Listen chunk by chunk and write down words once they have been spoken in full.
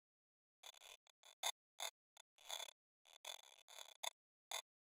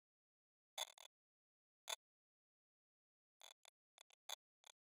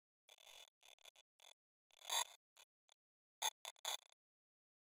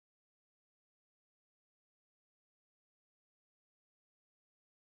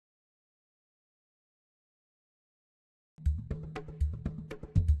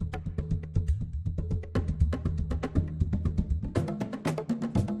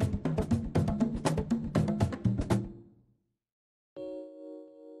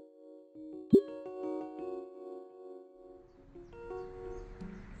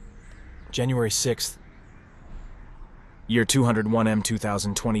January 6th. Year 201M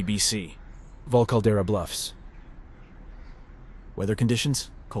 2020 BC. Vol Caldera Bluffs. Weather conditions?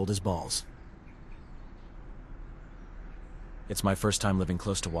 Cold as balls. It's my first time living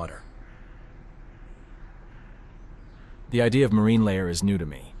close to water. The idea of marine layer is new to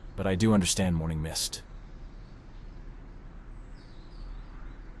me, but I do understand morning mist.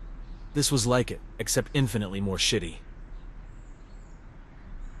 This was like it, except infinitely more shitty.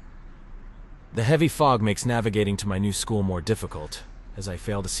 The heavy fog makes navigating to my new school more difficult, as I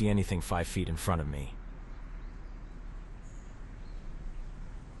fail to see anything 5 feet in front of me.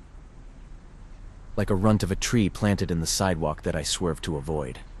 Like a runt of a tree planted in the sidewalk that I swerve to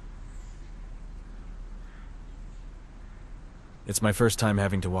avoid. It's my first time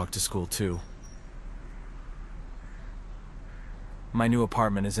having to walk to school, too. My new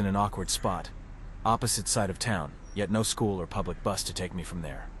apartment is in an awkward spot, opposite side of town, yet no school or public bus to take me from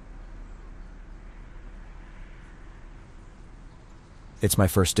there. It's my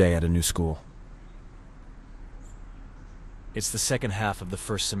first day at a new school. It's the second half of the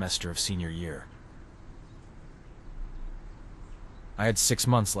first semester of senior year. I had 6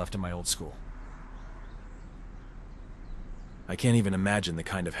 months left in my old school. I can't even imagine the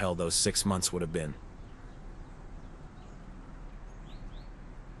kind of hell those 6 months would have been.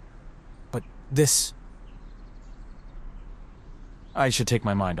 But this... I should take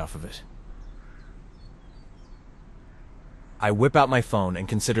my mind off of it. I whip out my phone and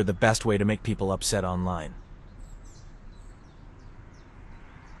consider the best way to make people upset online.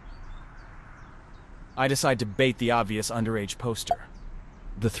 I decide to bait the obvious underage poster.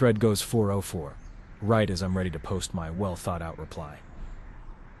 The thread goes 404, right as I'm ready to post my well-thought-out reply.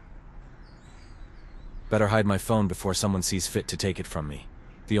 Better hide my phone before someone sees fit to take it from me.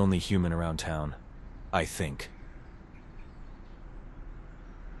 The only human around town, I think.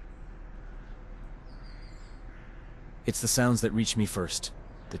 It's the sounds that reach me first.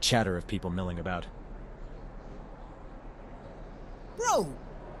 The chatter of people milling about. Bro!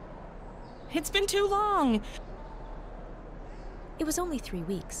 It's been too long. It was only 3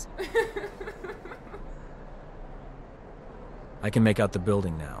 weeks. I can make out the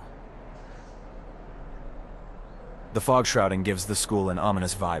building now. The fog shrouding gives the school an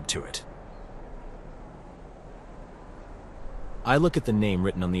ominous vibe to it. I look at the name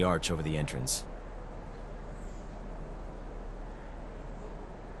written on the arch over the entrance.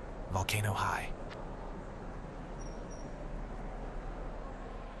 Volcano High.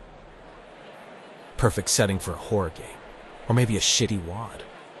 Perfect setting for a horror game. Or maybe a shitty wad.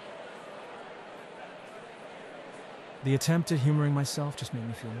 The attempt at humoring myself just made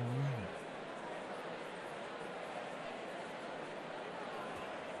me feel more alone.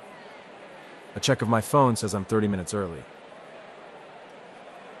 A check of my phone says I'm 30 minutes early.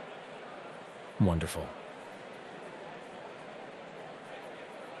 Wonderful.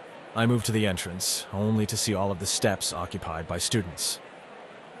 I move to the entrance, only to see all of the steps occupied by students.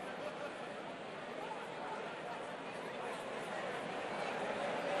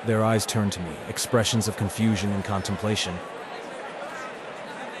 Their eyes turn to me, expressions of confusion and contemplation.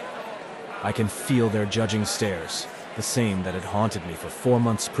 I can feel their judging stares, the same that had haunted me for 4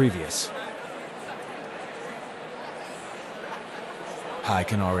 months previous. I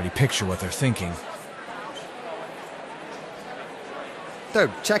can already picture what they're thinking.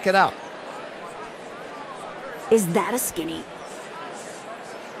 Dude, check it out. Is that a skinny?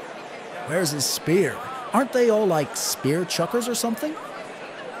 Where's his spear? Aren't they all like spear chuckers or something?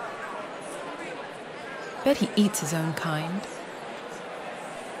 Bet he eats his own kind.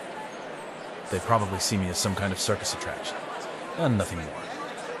 They probably see me as some kind of circus attraction. And nothing more.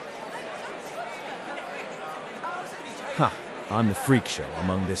 Huh. I'm the freak show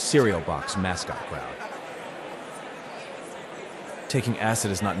among this cereal box mascot crowd. Taking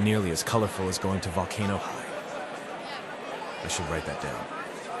acid is not nearly as colorful as going to Volcano High. I should write that down.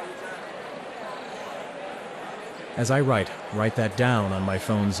 As I write that down on my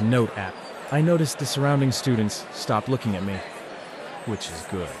phone's note app, I notice the surrounding students stop looking at me, which is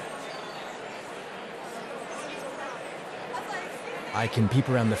good. I can peep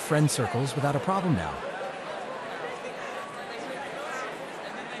around the friend circles without a problem now.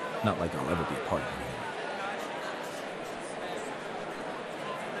 Not like I'll ever be a part of it.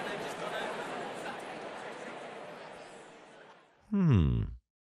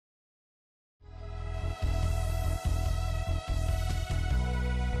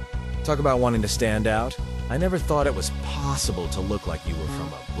 Talk about wanting to stand out. I never thought it was possible to look like you were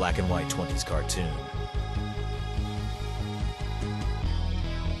from a black and white 20s cartoon.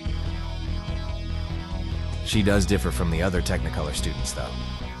 She does differ from the other Technicolor students, though.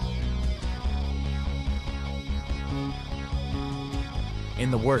 In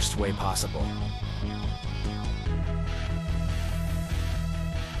the worst way possible.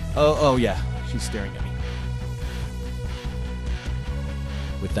 Oh yeah, she's staring at me.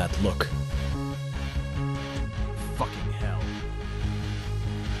 With that look. Fucking hell.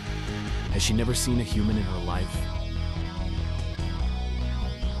 Has she never seen a human in her life?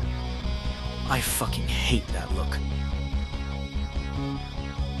 I fucking hate that look.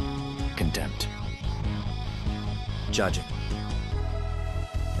 Contempt. Judging.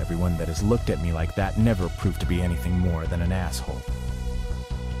 Everyone that has looked at me like that never proved to be anything more than an asshole.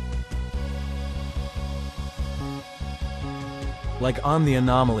 Like I'm the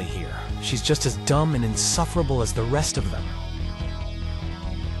anomaly here. She's just as dumb and insufferable as the rest of them.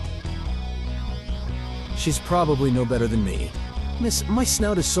 She's probably no better than me. Miss, my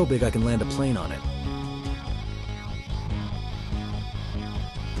snout is so big I can land a plane on it.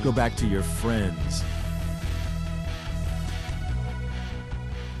 Go back to your friends.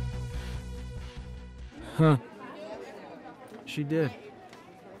 Huh. She did.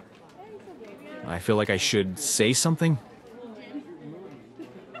 I feel like I should say something.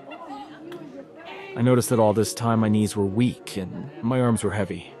 I noticed that all this time my knees were weak and my arms were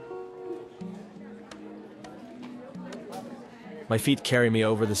heavy. My feet carry me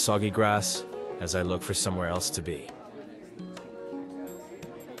over the soggy grass as I look for somewhere else to be.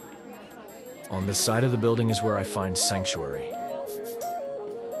 On this side of the building is where I find sanctuary.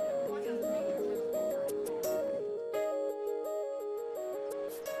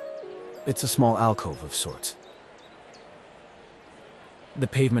 It's a small alcove of sorts. The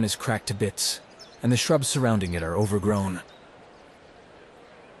pavement is cracked to bits, and the shrubs surrounding it are overgrown.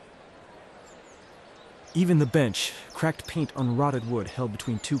 Even the bench, cracked paint on rotted wood held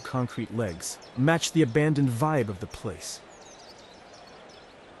between two concrete legs, matched the abandoned vibe of the place.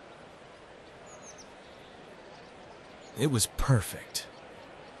 It was perfect.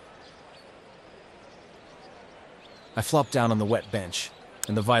 I flop down on the wet bench,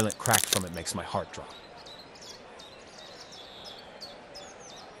 and the violent crack from it makes my heart drop.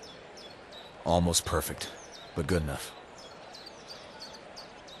 Almost perfect, but good enough.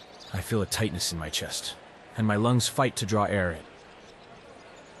 I feel a tightness in my chest, and my lungs fight to draw air in.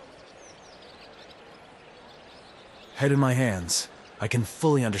 Head in my hands, I can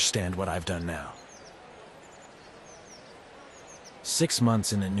fully understand what I've done now. 6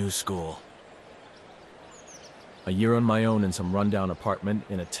 months in a new school. A year on my own in some rundown apartment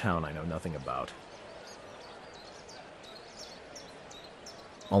in a town I know nothing about.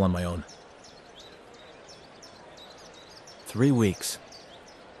 All on my own. 3 weeks.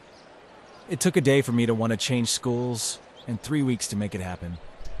 It took a day for me to want to change schools, and 3 weeks to make it happen.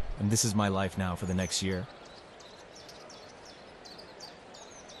 And this is my life now for the next year.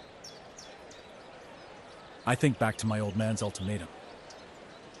 I think back to my old man's ultimatum.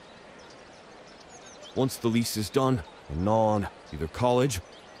 Once the lease is done, and on, either college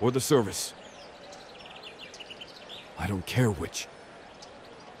or the service. I don't care which.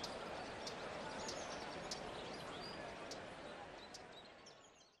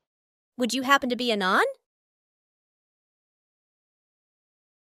 Would you happen to be a non?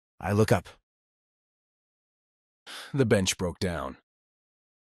 I look up. The bench broke down.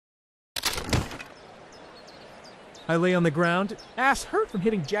 I lay on the ground, ass hurt from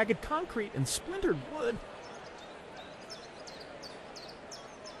hitting jagged concrete and splintered wood.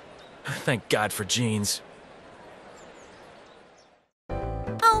 Thank God for jeans.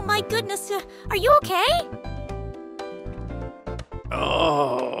 Oh my goodness, are you okay?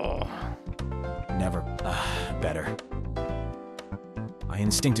 Oh. Never better. I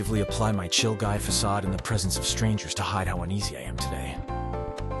instinctively apply my chill guy facade in the presence of strangers to hide how uneasy I am today.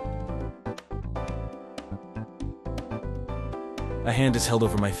 A hand is held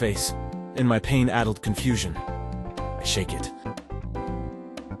over my face. In my pain-addled confusion, I shake it.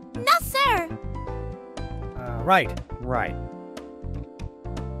 No, sir! Right.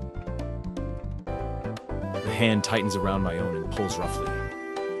 The hand tightens around my own and pulls roughly.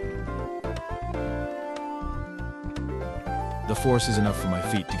 The force is enough for my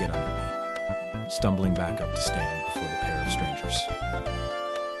feet to get under me, stumbling back up to stand before the pair of strangers.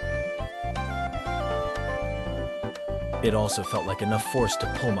 It also felt like enough force to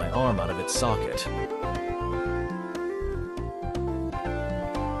pull my arm out of its socket.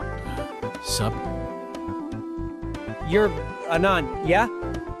 Sup? You're a non, yeah?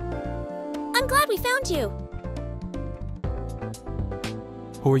 I'm glad we found you.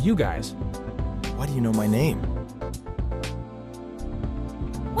 Who are you guys? Why do you know my name?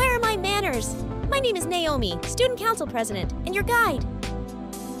 Where are my manners? My name is Naomi, student council president, and your guide.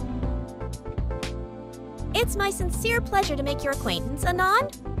 It's my sincere pleasure to make your acquaintance, Anon.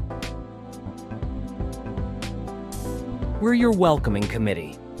 We're your welcoming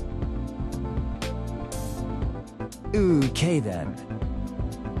committee. Okay then.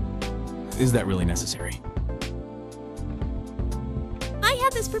 Is that really necessary? I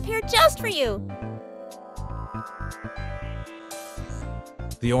had this prepared just for you.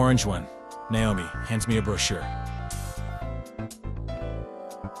 The orange one. Naomi hands me a brochure.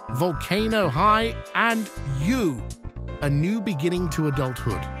 Volcano High and You. A new beginning to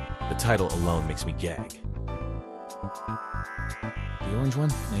adulthood. The title alone makes me gag. The orange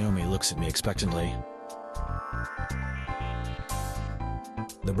one? Naomi looks at me expectantly.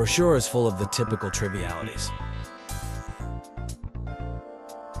 The brochure is full of the typical trivialities.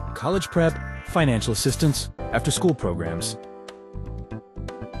 College prep, financial assistance, after-school programs.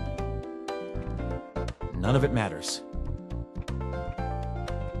 None of it matters.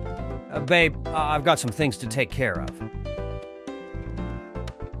 Babe, I've got some things to take care of.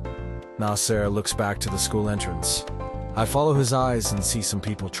 Nasser looks back to the school entrance. I follow his eyes and see some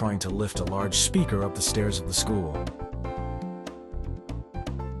people trying to lift a large speaker up the stairs of the school.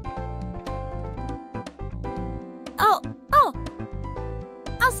 Oh!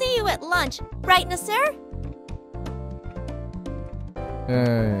 I'll see you at lunch, right, Nasser?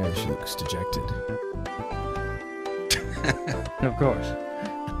 She looks dejected. Of course.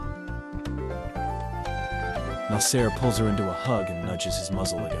 Nasser pulls her into a hug and nudges his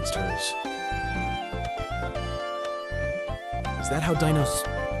muzzle against hers. Is that how dinos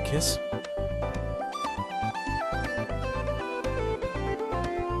kiss?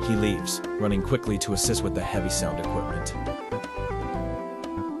 He leaves, running quickly to assist with the heavy sound equipment.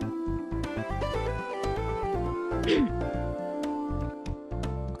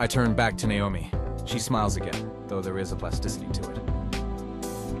 I turn back to Naomi. She smiles again, though there is a plasticity to it.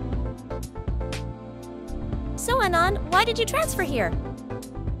 So, Anon, why did you transfer here?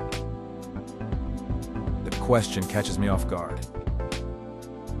 The question catches me off guard.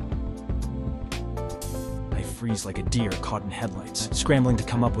 I freeze like a deer caught in headlights, scrambling to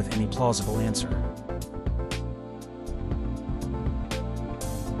come up with any plausible answer.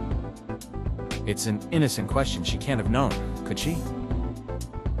 It's an innocent question she can't have known, could she?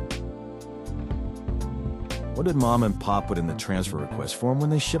 What did Mom and Pop put in the transfer request form when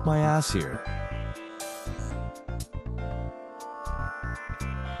they shipped my ass here?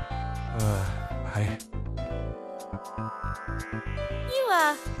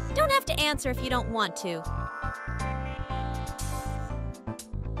 You, don't have to answer if you don't want to.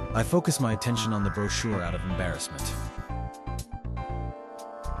 I focus my attention on the brochure out of embarrassment.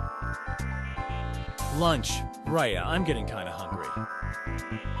 Lunch. Right, I'm getting kinda hungry.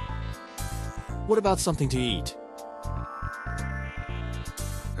 What about something to eat?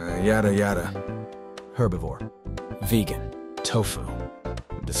 Yada yada. Herbivore. Vegan. Tofu.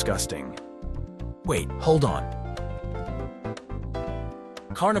 Disgusting. Wait, hold on.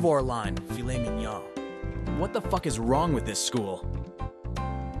 Carnivore line, filet mignon. What the fuck is wrong with this school?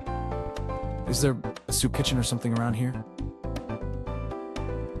 Is there a soup kitchen or something around here?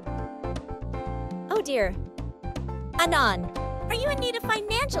 Oh dear. Anon, are you in need of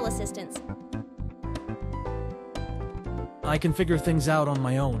financial assistance? I can figure things out on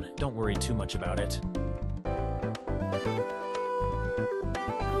my own. Don't worry too much about it.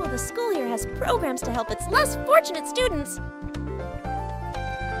 Oh, the school here has programs to help its less fortunate students.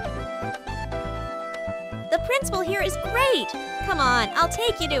 The principal here is great. Come on, I'll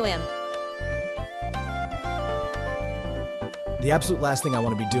take you to him. The absolute last thing I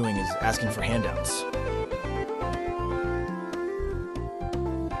want to be doing is asking for handouts.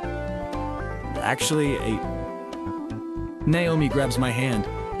 Actually, Naomi grabs my hand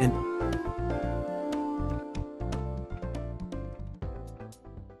and...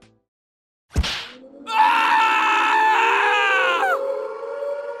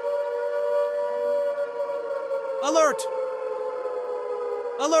 Alert!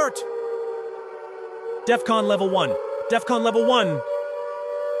 Alert! DEFCON level 1. DEFCON level 1.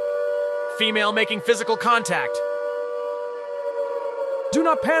 Female making physical contact. Do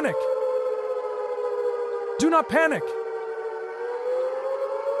not panic. Do not panic.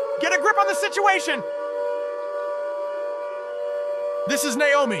 Get a grip on the situation. This is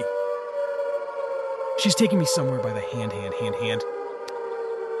Naomi. She's taking me somewhere by the hand.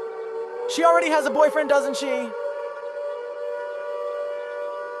 She already has a boyfriend, doesn't she?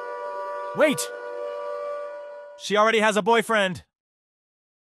 Wait. She already has a boyfriend.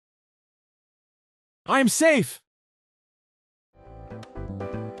 I am safe.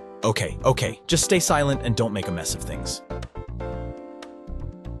 Okay. Just stay silent and don't make a mess of things.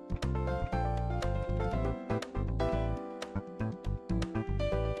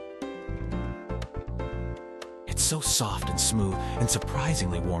 so soft and smooth and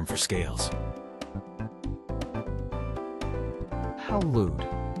surprisingly warm for scales. How lewd.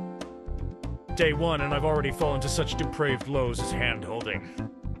 Day one, and I've already fallen to such depraved lows as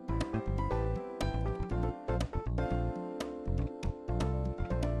hand-holding.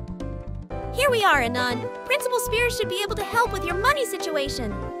 Here we are, Anon. Principal Spears should be able to help with your money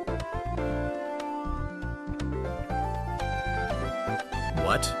situation.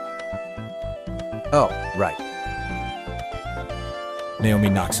 What? Oh, right. Naomi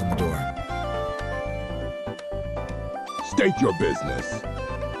knocks on the door. State your business.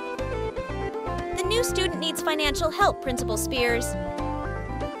 The new student needs financial help, Principal Spears.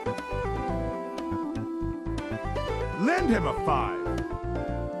 Lend him a 5.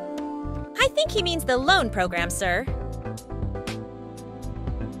 I think he means the loan program, sir.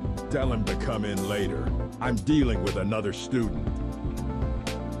 Tell him to come in later. I'm dealing with another student.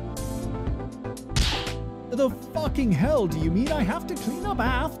 The fucking hell do you mean I have to clean up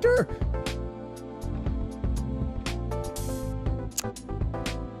after?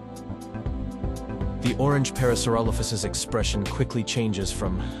 The orange Parasaurolophus's expression quickly changes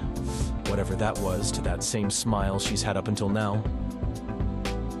from whatever that was to that same smile she's had up until now.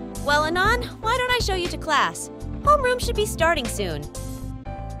 Well, Anon, why don't I show you to class? Homeroom should be starting soon.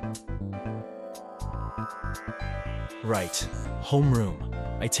 Right. Homeroom.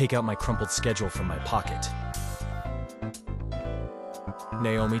 I take out my crumpled schedule from my pocket.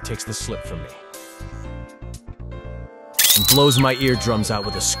 Naomi takes the slip from me and blows my eardrums out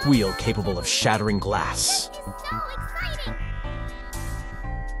with a squeal capable of shattering glass. So exciting!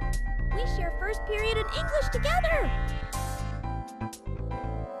 We share first period in English together!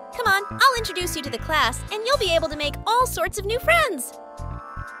 Come on, I'll introduce you to the class, and you'll be able to make all sorts of new friends!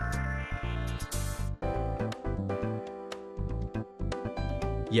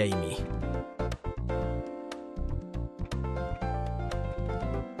 Yay me.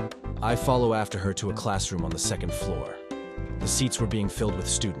 I follow after her to a classroom on the second floor. The seats were being filled with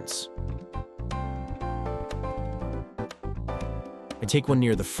students. I take one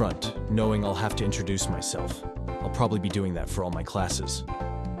near the front, knowing I'll have to introduce myself. I'll probably be doing that for all my classes.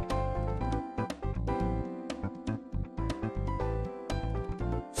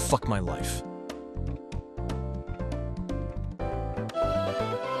 Fuck my life.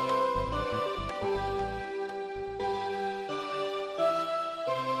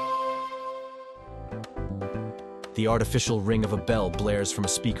 The artificial ring of a bell blares from a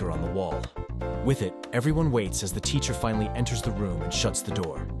speaker on the wall. With it, everyone waits as the teacher finally enters the room and shuts the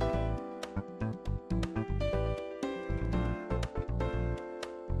door.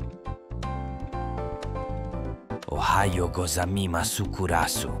 Ohayo gozamima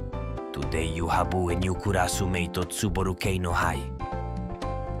sukurasu. Today you habu and yukurasu meito Volcano High.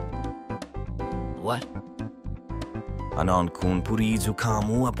 What? Anon kun purizu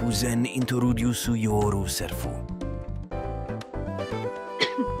kamu apuzen introdusu yoru serfu.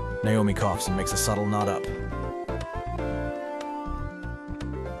 Naomi coughs and makes a subtle nod up.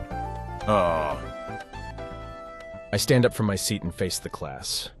 Oh. I stand up from my seat and face the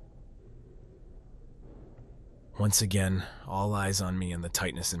class. Once again, all eyes on me and the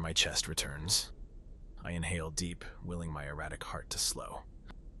tightness in my chest returns. I inhale deep, willing my erratic heart to slow.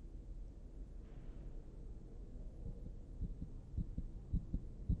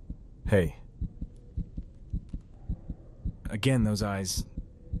 Hey. Again, those eyes,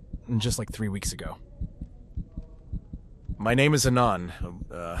 just like 3 weeks ago. My name is Anon,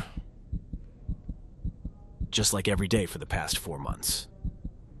 just like every day for the past 4 months.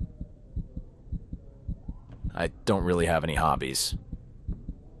 I don't really have any hobbies.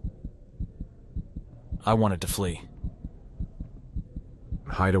 I wanted to flee.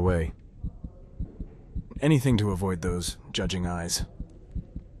 Hide away. Anything to avoid those judging eyes.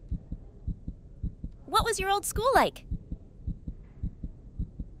 What was your old school like?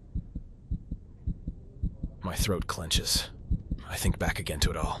 My throat clenches. I think back again to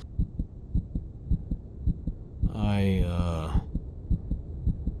it all.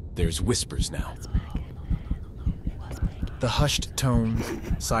 There's whispers now. The hushed tones,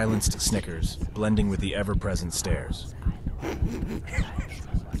 silenced snickers, blending with the ever-present stares.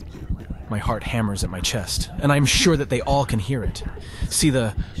 My heart hammers at my chest, and I'm sure that they all can hear it. See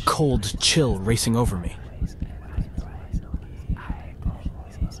the cold chill racing over me.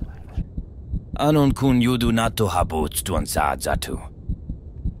 Anon kun yudu nato habut tuansa zatu.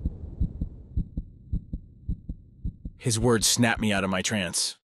 His words snap me out of my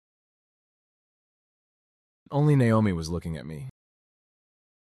trance. Only Naomi was looking at me.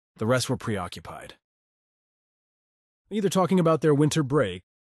 The rest were preoccupied, either talking about their winter break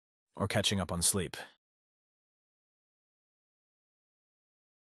or catching up on sleep.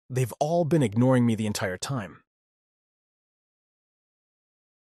 They've all been ignoring me the entire time.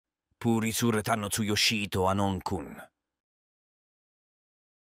 Puri suretano Tsuyoshito Anon-kun.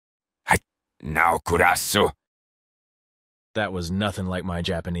 Now, Kurasu. That was nothing like my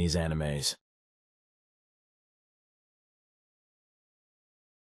Japanese animes.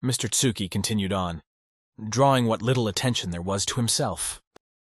 Mr. Tsuki continued on, drawing what little attention there was to himself.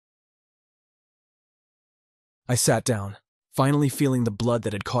 I sat down, finally feeling the blood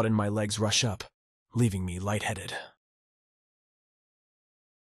that had caught in my legs rush up, leaving me lightheaded.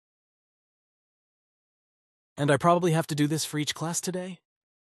 And I probably have to do this for each class today?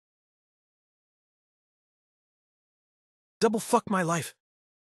 Double fuck my life.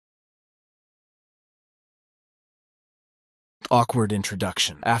 Awkward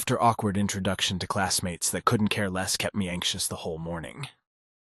introduction after awkward introduction to classmates that couldn't care less kept me anxious the whole morning.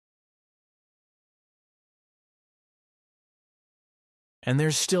 And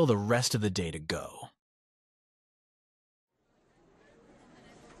there's still the rest of the day to go.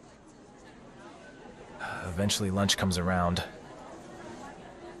 Eventually lunch comes around.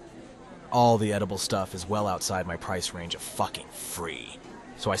 All the edible stuff is well outside my price range of fucking free,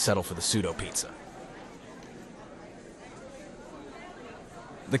 so I settle for the pseudo pizza.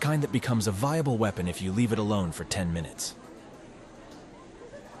 The kind that becomes a viable weapon if you leave it alone for 10 minutes.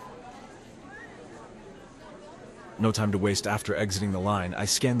 No time to waste after exiting the line, I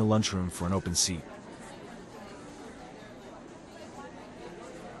scan the lunchroom for an open seat.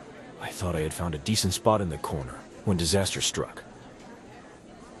 I thought I had found a decent spot in the corner when disaster struck.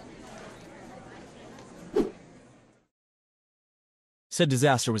 Said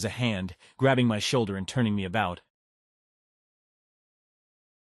disaster was a hand, grabbing my shoulder and turning me about.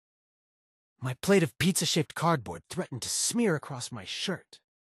 My plate of pizza-shaped cardboard threatened to smear across my shirt.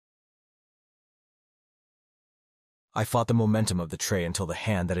 I fought the momentum of the tray until the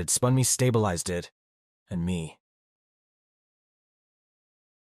hand that had spun me stabilized it, and me.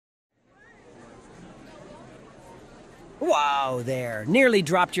 Wow there, nearly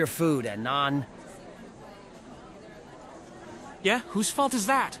dropped your food, Anon. Yeah, whose fault is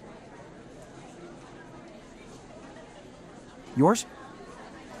that? Yours?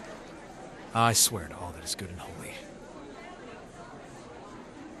 I swear to all that is good and holy.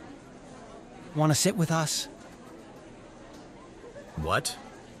 Want to sit with us? What?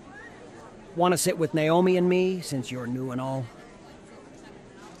 Want to sit with Naomi and me, since you're new and all?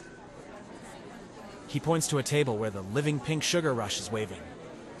 He points to a table where the living pink sugar rush is waving.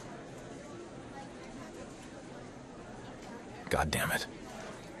 God damn it.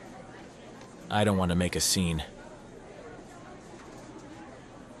 I don't want to make a scene.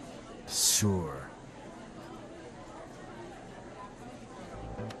 Sure.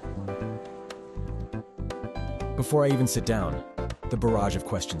 Before I even sit down, the barrage of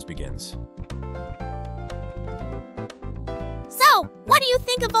questions begins. So, what do you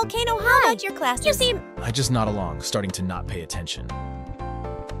think of Volcano High? How about your class? You seem... I just nod along, starting to not pay attention.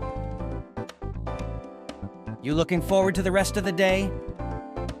 You looking forward to the rest of the day?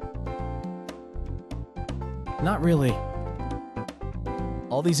 Not really.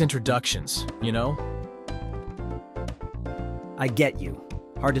 All these introductions, you know? I get you.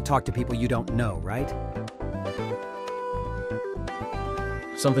 Hard to talk to people you don't know, right?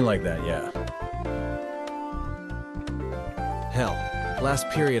 Something like that, yeah. Hell, last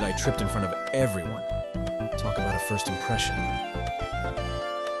period I tripped in front of everyone. Talk about a first impression.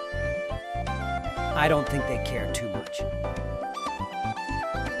 I don't think they care too much.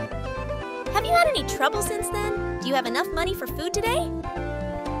 Have you had any trouble since then? Do you have enough money for food today?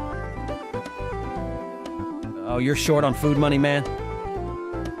 Oh, you're short on food money, man?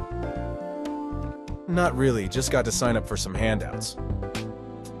 Not really, just got to sign up for some handouts.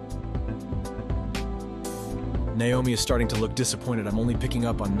 Naomi is starting to look disappointed I'm only picking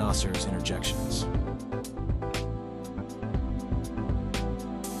up on Nasser's interjections.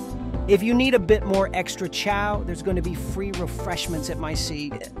 If you need a bit more extra chow, there's going to be free refreshments at my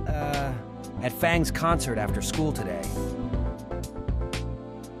seat. At Fang's concert after school today.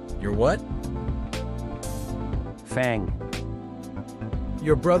 Your what? Fang.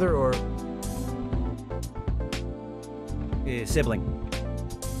 Your brother or... Sibling.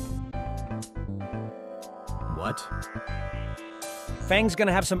 What? Fang's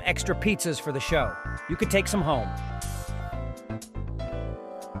gonna have some extra pizzas for the show. You could take some home.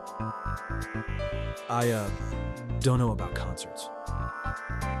 I, don't know about concerts.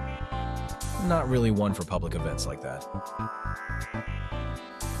 Not really one for public events like that.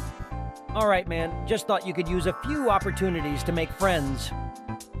 All right, man. Just thought you could use a few opportunities to make friends.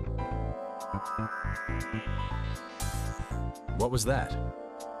 What was that?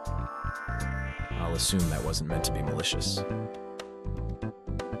 I'll assume that wasn't meant to be malicious.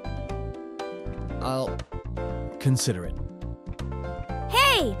 I'll consider it.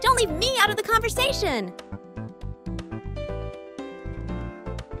 Hey, don't leave me out of the conversation!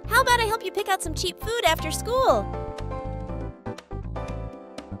 How about I help you pick out some cheap food after school?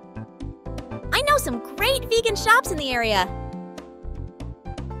 I know some great vegan shops in the area.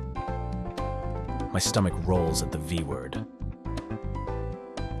 My stomach rolls at the V word.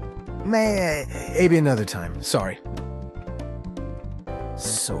 Maybe another time. Sorry.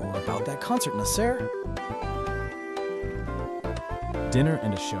 So, about that concert, Nasser? Dinner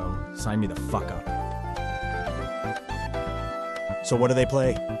and a show. Sign me the fuck up. So what do they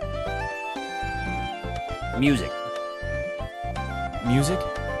play? Music. Music?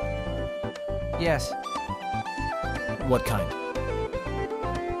 Yes. What kind?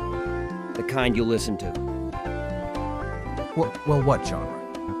 The kind you listen to. Well, what genre?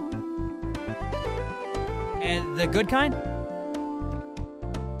 And the good kind?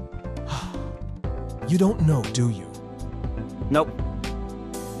 You don't know, do you? Nope.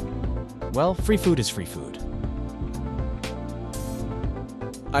 Well, free food is free food.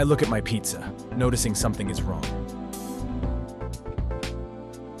 I look at my pizza, noticing something is wrong.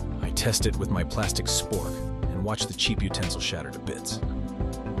 I test it with my plastic spork and watch the cheap utensil shatter to bits.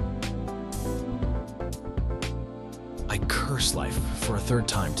 I curse life for a third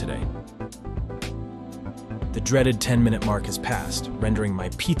time today. The dreaded 10-minute mark has passed, rendering my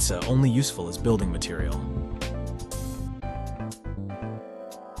pizza only useful as building material.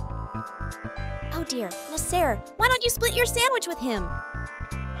 Oh dear, Nasser, why don't you split your sandwich with him?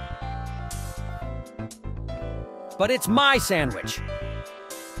 But it's my sandwich.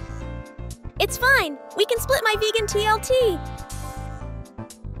 It's fine. We can split my vegan TLT.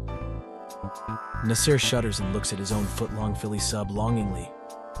 Nasser shudders and looks at his own foot-long Philly sub longingly.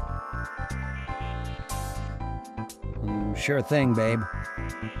 Sure thing, babe.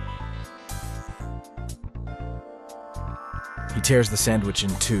 He tears the sandwich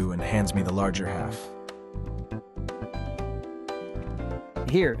in two and hands me the larger half.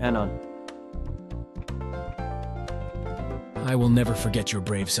 Here, Anon. I will never forget your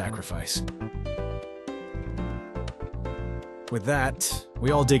brave sacrifice. With that, we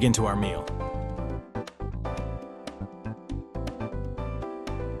all dig into our meal.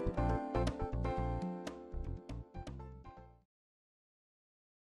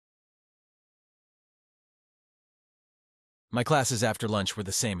 My classes after lunch were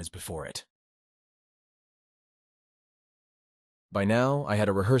the same as before it. By now, I had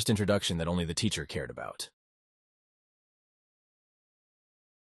a rehearsed introduction that only the teacher cared about.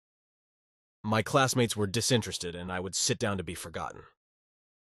 My classmates were disinterested, and I would sit down to be forgotten.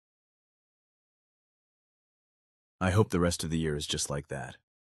 I hope the rest of the year is just like that.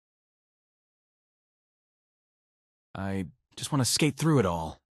 I just want to skate through it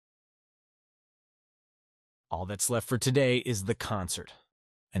all. All that's left for today is the concert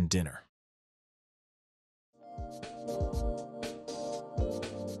and dinner.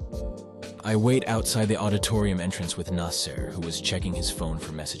 I wait outside the auditorium entrance with Nasser, who was checking his phone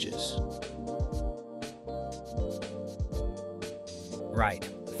for messages. Right.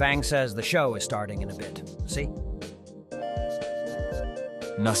 Fang says the show is starting in a bit. See?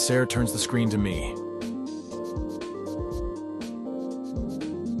 Nasser turns the screen to me.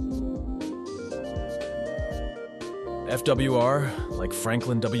 FWR, like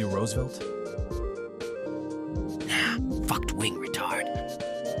Franklin W. Roosevelt? Fucked wing retard.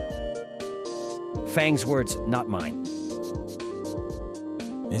 Fang's words, not mine.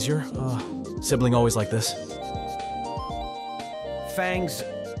 Is your sibling always like this? Fang's...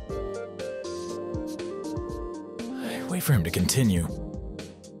 Wait for him to continue.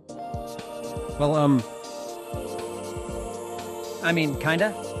 Well, I mean,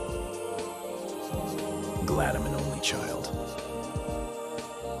 kinda. Glad I'm an only child.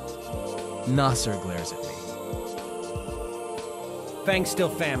 Nasser glares at me. Fang's still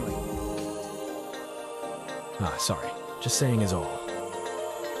family. Sorry. Just saying is all.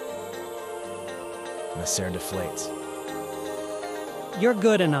 Nasser deflates. You're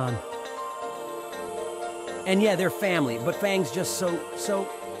good, Anon. And yeah, they're family, but Fang's just so...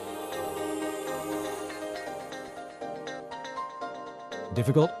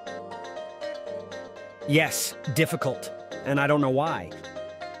 Difficult? Yes, difficult. And I don't know why.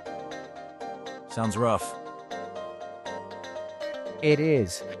 Sounds rough. It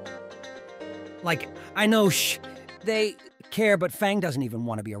is. Like, I know, they care, but Fang doesn't even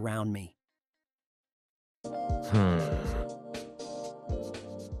want to be around me.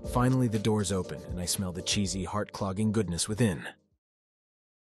 Finally, the doors open, and I smell the cheesy, heart-clogging goodness within.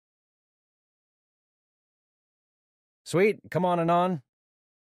 Sweet, come on, Anon.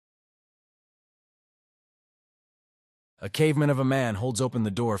 A caveman of a man holds open the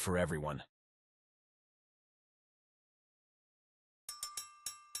door for everyone.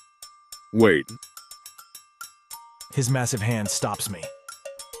 Wait. His massive hand stops me.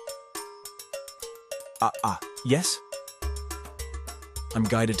 Yes? I'm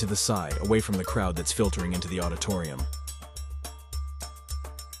guided to the side, away from the crowd that's filtering into the auditorium.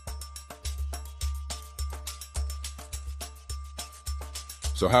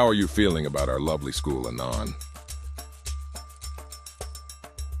 So how are you feeling about our lovely school, Anon?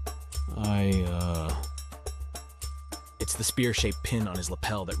 It's the spear-shaped pin on his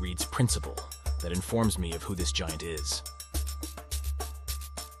lapel that reads Principal, that informs me of who this giant is.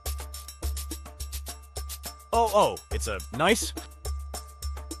 Oh, it's a nice?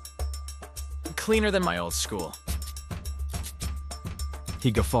 Cleaner than my old school. He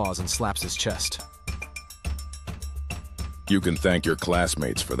guffaws and slaps his chest. You can thank your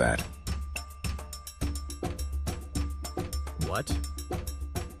classmates for that. What?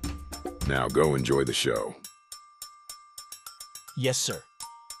 Now go enjoy the show. Yes, sir.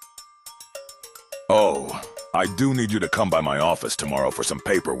 Oh, I do need you to come by my office tomorrow for some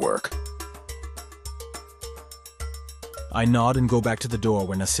paperwork. I nod and go back to the door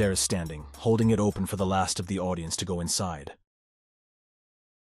where Nasser is standing, holding it open for the last of the audience to go inside.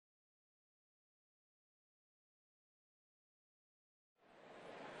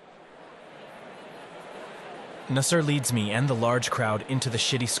 Nasser leads me and the large crowd into the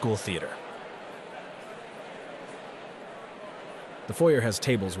shitty school theater. The foyer has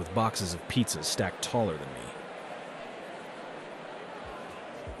tables with boxes of pizzas stacked taller than me.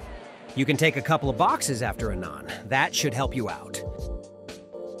 You can take a couple of boxes after Anon. That should help you out.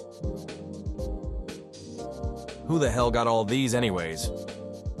 Who the hell got all these anyways?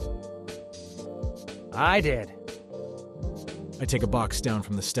 I did. I take a box down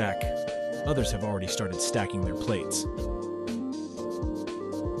from the stack. Others have already started stacking their plates.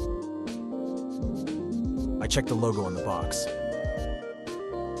 I check the logo on the box.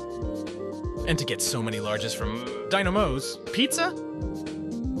 And to get so many larges from Dynamo's Pizza?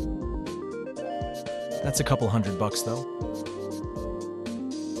 That's a couple $100 though.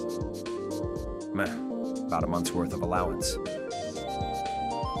 Meh, about a month's worth of allowance.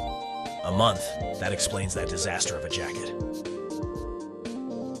 A month. That explains that disaster of a jacket.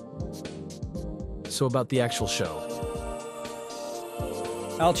 So about the actual show.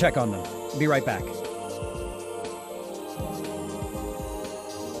 I'll check on them. Be right back.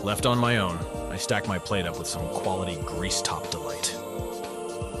 Left on my own, I stack my plate up with some quality grease-top delight.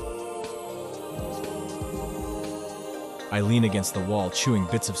 I lean against the wall, chewing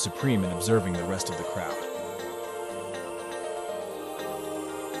bits of Supreme and observing the rest of the crowd.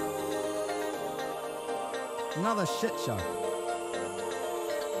 Another shit show.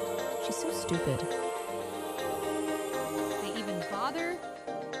 She's so stupid. They even bother?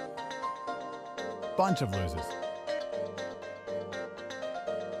 Bunch of losers.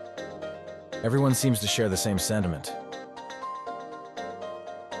 Everyone seems to share the same sentiment.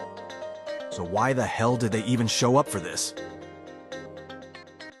 So why the hell did they even show up for this?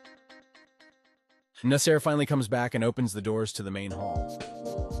 Nasser finally comes back and opens the doors to the main hall.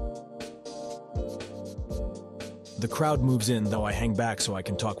 The crowd moves in, though I hang back so I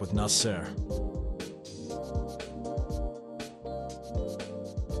can talk with Nasser.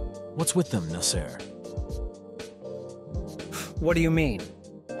 What's with them, Nasser? What do you mean?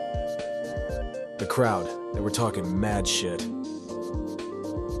 The crowd. They were talking mad shit.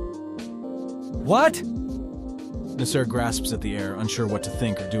 What? Nasser grasps at the air, unsure what to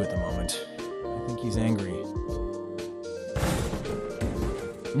think or do at the moment. I think he's angry.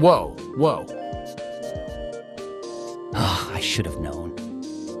 Whoa. I should have known.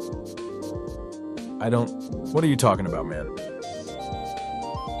 What are you talking about, man?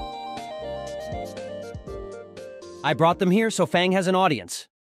 I brought them here so Fang has an audience.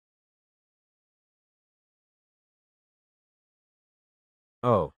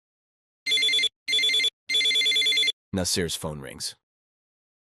 Oh. Nasser's phone rings.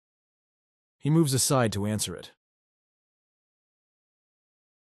 He moves aside to answer it.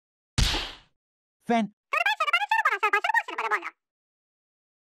 Fan.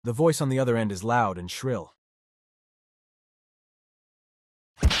 The voice on the other end is loud and shrill.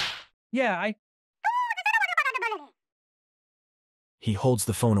 Yeah, He holds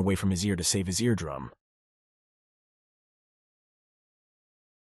the phone away from his ear to save his eardrum.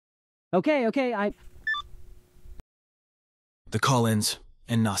 Okay, The call ends,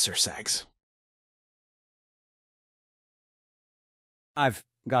 and Nasser sags. I've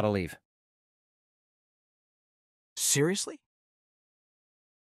gotta leave. Seriously?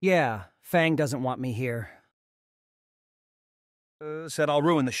 Yeah, Fang doesn't want me here. Said I'll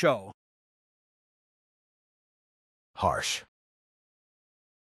ruin the show. Harsh.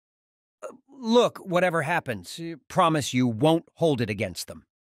 Look, whatever happens, promise you won't hold it against them.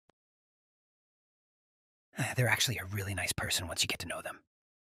 They're actually a really nice person once you get to know them.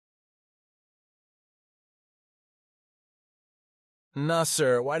 Nah,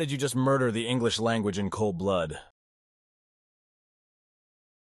 sir, why did you just murder the English language in cold blood?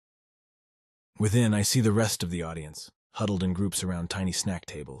 Within, I see the rest of the audience, huddled in groups around tiny snack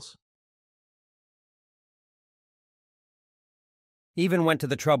tables. Even went to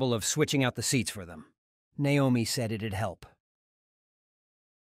the trouble of switching out the seats for them. Naomi said it'd help.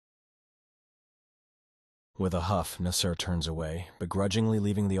 With a huff, Nasser turns away, begrudgingly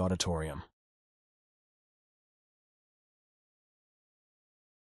leaving the auditorium.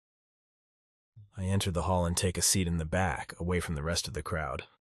 I enter the hall and take a seat in the back, away from the rest of the crowd.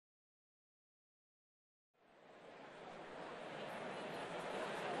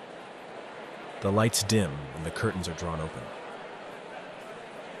 The lights dim and the curtains are drawn open.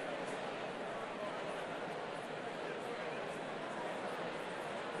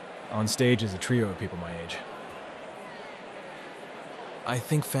 On stage is a trio of people my age. I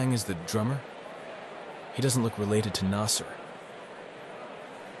think Fang is the drummer. He doesn't look related to Nasser.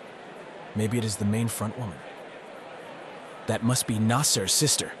 Maybe it is the main front woman. That must be Nasser's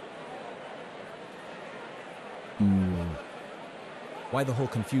sister. Why the whole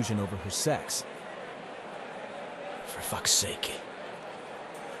confusion over her sex? For fuck's sake.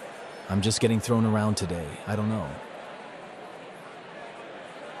 I'm just getting thrown around today. I don't know.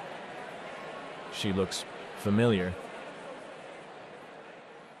 She looks familiar.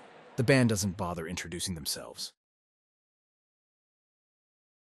 The band doesn't bother introducing themselves.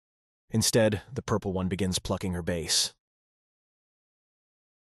 Instead, the purple one begins plucking her bass.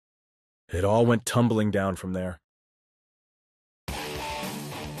 It all went tumbling down from there.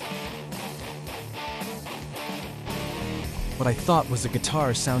 What I thought was a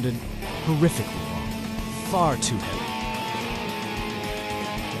guitar sounded horrifically wrong, far too heavy.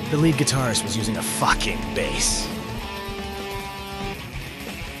 The lead guitarist was using a fucking bass.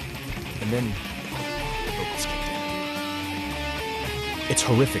 And then the vocals kicked in. Its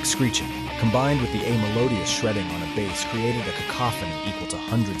horrific screeching, combined with the amelodious shredding on a bass, created a cacophony equal to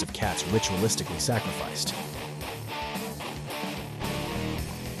hundreds of cats ritualistically sacrificed.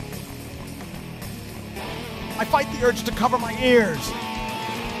 I fight the urge to cover my ears!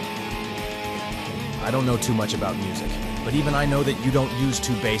 I don't know too much about music, but even I know that you don't use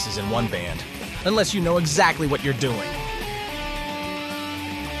two basses in one band, unless you know exactly what you're doing.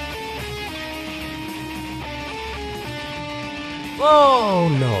 Oh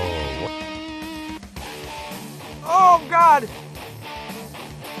no. Oh God!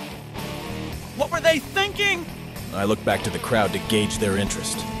 What were they thinking? I look back to the crowd to gauge their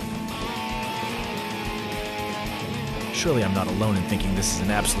interest. Surely I'm not alone in thinking this is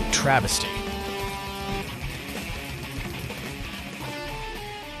an absolute travesty.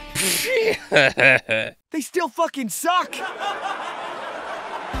 They still fucking suck!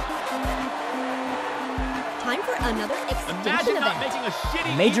 Time for another extinction Imagine not event. making a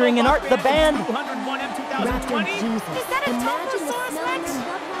shitty Majoring in art, the band. 201 in 2020? Is that a Toposaurus Rex?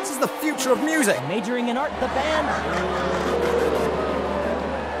 This is the future of music! Majoring in art, the band.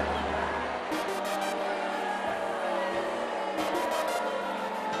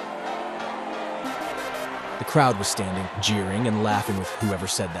 The crowd was standing, jeering and laughing with whoever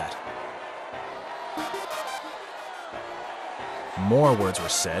said that. More words were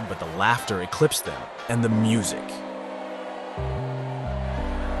said, but the laughter eclipsed them, and the music.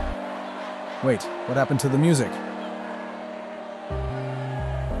 Wait, what happened to the music?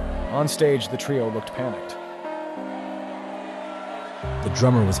 On stage, the trio looked panicked. The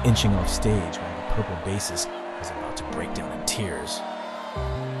drummer was inching off stage while the purple bassist was about to break down in tears.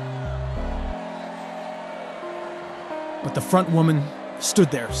 But the front woman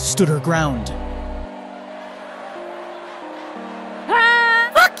stood her ground.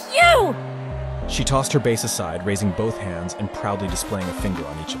 Fuck you! She tossed her bass aside, raising both hands and proudly displaying a finger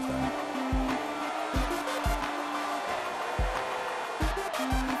on each of them.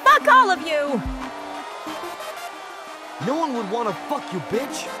 Fuck all of you! No one would want to fuck you,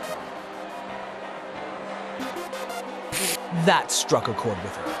 bitch! That struck a chord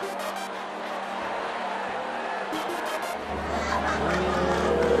with her.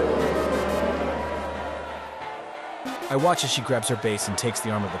 I watch as she grabs her bass and takes the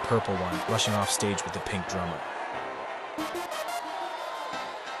arm of the purple one, rushing off stage with the pink drummer.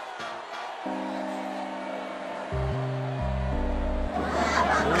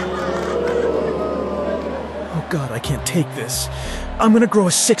 God, I can't take this. I'm gonna grow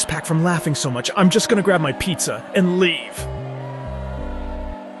a six-pack from laughing so much. I'm just gonna grab my pizza and leave.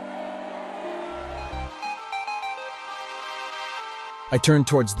 I turn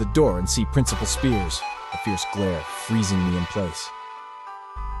towards the door and see Principal Spears, a fierce glare freezing me in place.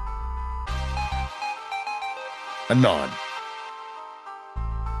 Anon.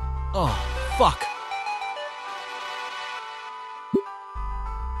 Oh, fuck.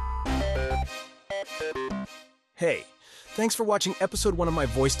 Hey, thanks for watching episode 1 of my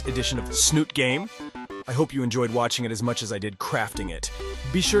voiced edition of Snoot Game. I hope you enjoyed watching it as much as I did crafting it.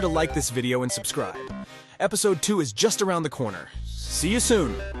 Be sure to like this video and subscribe. Episode 2 is just around the corner. See you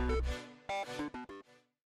soon.